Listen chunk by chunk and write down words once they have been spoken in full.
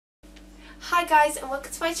Hi guys, and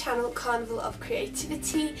welcome to my channel Carnival of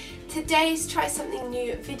Creativity. Today's Try Something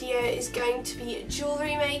New video is going to be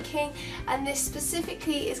jewellery making, and this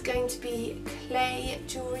specifically is going to be clay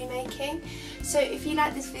jewellery making. So if you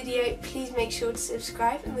like this video, please make sure to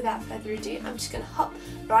subscribe, and without further ado I'm just going to hop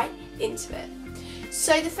right into it.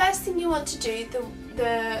 So the first thing you want to do,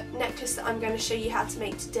 the necklace that I'm going to show you how to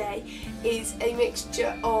make today, is a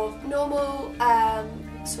mixture of normal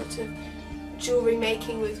sort of jewellery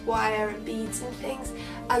making with wire and beads and things,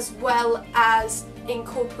 as well as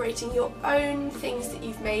incorporating your own things that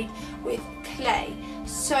you've made with clay.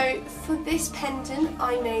 So for this pendant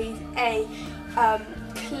I made a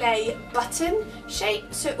clay button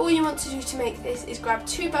shape. So all you want to do to make this is grab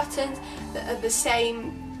two buttons that are the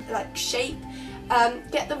same shape.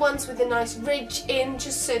 Get the ones with a nice ridge in,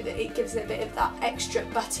 just so that it gives it a bit of that extra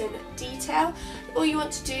button detail. All you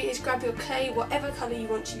want to do is grab your clay, whatever colour you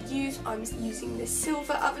want to use. I'm using this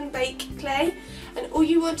silver oven bake clay, and all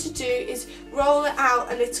you want to do is roll it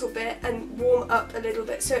out a little bit and warm up a little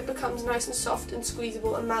bit so it becomes nice and soft and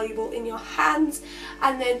squeezable and malleable in your hands,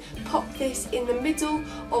 and then pop this in the middle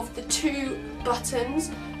of the two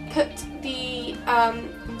buttons. Put the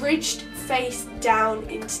ridged face down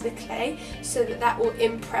into the clay so that will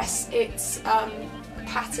impress its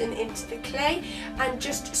pattern into the clay, and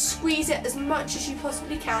just squeeze it as much as you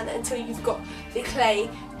possibly can until you've got the clay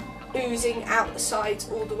oozing out the sides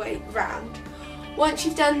all the way round. Once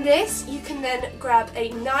you've done this, you can then grab a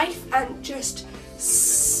knife and just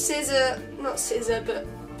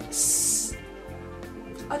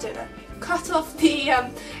cut off the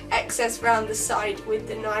excess round the side with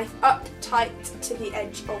the knife up tight to the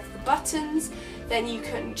edge of the buttons. Then you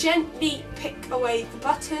can gently pick away the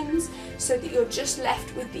buttons so that you're just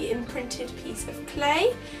left with the imprinted piece of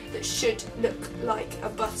clay that should look like a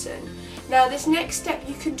button. Now this next step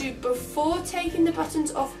you can do before taking the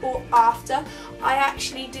buttons off or after. I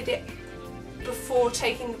actually did it before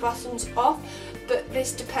taking the buttons off, but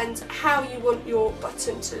this depends how you want your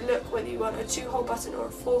button to look, whether you want a 2-hole button or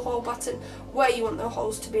a 4-hole button, where you want the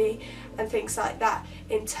holes to be and things like that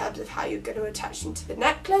in terms of how you're going to attach them to the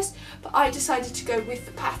necklace. But I decided to go with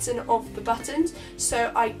the pattern of the buttons,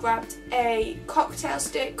 so I grabbed a cocktail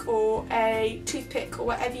stick or a toothpick or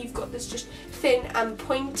whatever you've got that's just thin and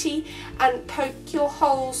pointy, and poke your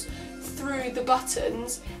holes through the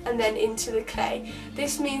buttons and then into the clay.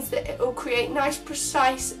 This means that it will create nice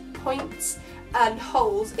precise points and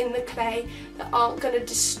holes in the clay that aren't going to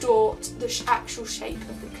distort the actual shape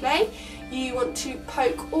of the clay. You want to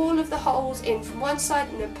poke all of the holes in from one side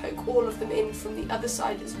and then poke all of them in from the other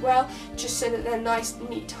side as well, just so that they're nice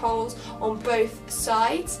neat holes on both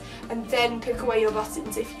sides, and then pick away your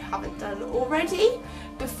buttons if you haven't done already,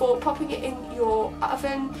 before popping it in your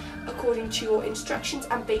oven according to your instructions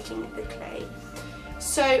and baking the clay.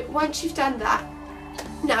 So once you've done that,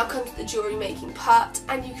 now comes the jewellery making part,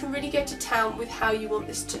 and you can really go to town with how you want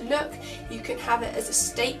this to look. You can have it as a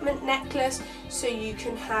statement necklace, so you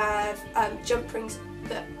can have jump rings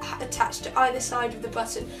that attach to either side of the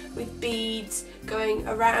button with beads going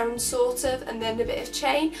around sort of, and then a bit of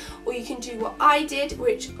chain. Or you can do what I did,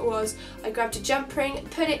 which was I grabbed a jump ring,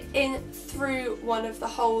 put it in through one of the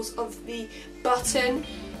holes of the button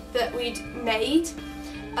that we'd made,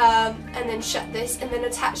 and then shut this, and then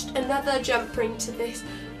attached another jump ring to this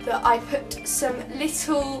that I put some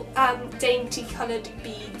little dainty coloured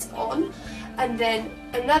beads on, and then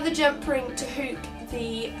another jump ring to hook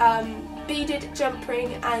the beaded jump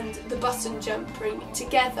ring and the button jump ring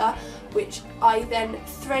together, which I then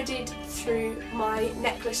threaded through my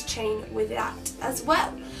necklace chain with that as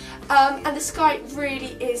well. And the sky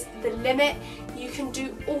really is the limit. You can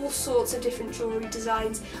do all sorts of different jewellery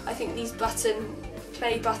designs. I think these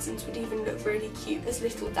clay buttons would even look really cute as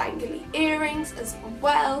little dangly earrings as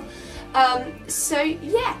well. So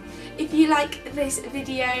yeah, if you like this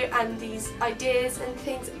video and these ideas and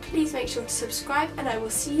things, please make sure to subscribe, and I will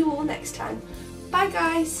see you all next time. Bye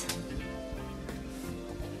guys!